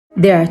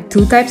There are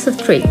two types of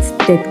traits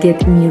that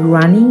get me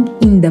running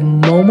in the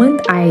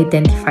moment I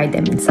identify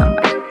them in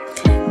somebody.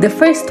 The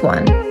first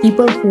one,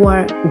 people who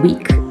are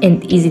weak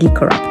and easily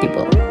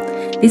corruptible.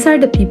 These are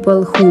the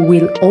people who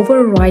will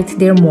overwrite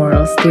their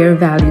morals, their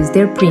values,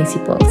 their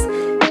principles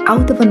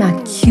out of an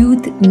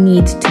acute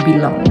need to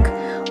belong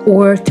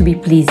or to be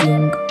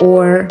pleasing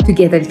or to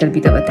get a little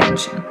bit of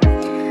attention.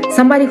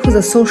 Somebody who's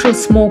a social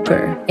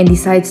smoker and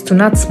decides to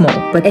not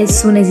smoke, but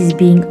as soon as he's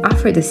being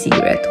offered a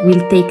cigarette,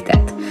 will take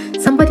that.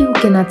 Somebody who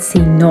cannot say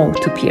no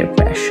to peer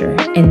pressure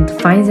and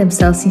finds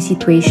themselves in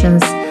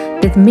situations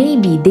that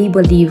maybe they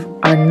believe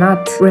are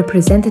not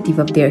representative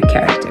of their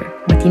character.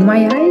 But in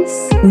my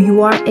eyes, who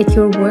you are at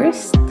your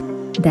worst,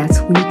 that's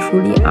who you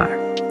truly are.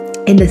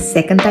 And the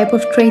second type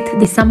of trait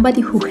is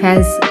somebody who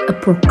has a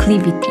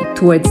proclivity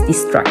towards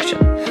destruction.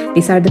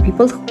 These are the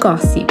people who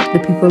gossip,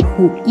 the people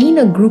who, in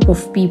a group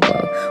of people,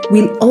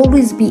 will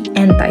always be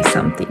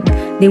anti-something.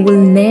 They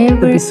will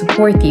never be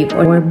supportive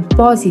or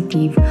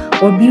positive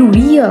or be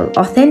real,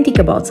 authentic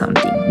about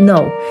something.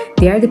 No,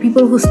 they are the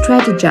people who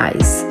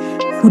strategize,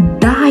 who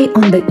die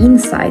on the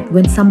inside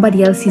when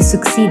somebody else is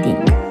succeeding,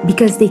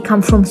 because they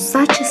come from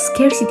such a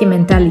scarcity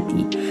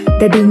mentality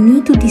that they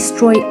need to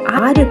destroy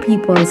other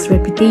people's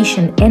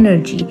reputation,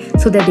 energy,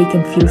 so that they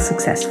can feel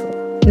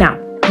successful. Now,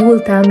 you will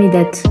tell me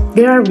that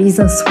there are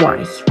reasons why,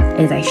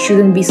 as I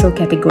shouldn't be so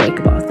categoric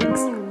about things.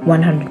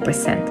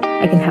 100%.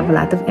 I can have a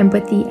lot of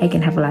empathy, I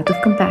can have a lot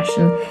of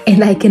compassion,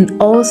 and I can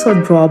also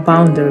draw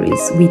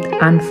boundaries with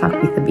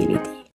unfuckwithability.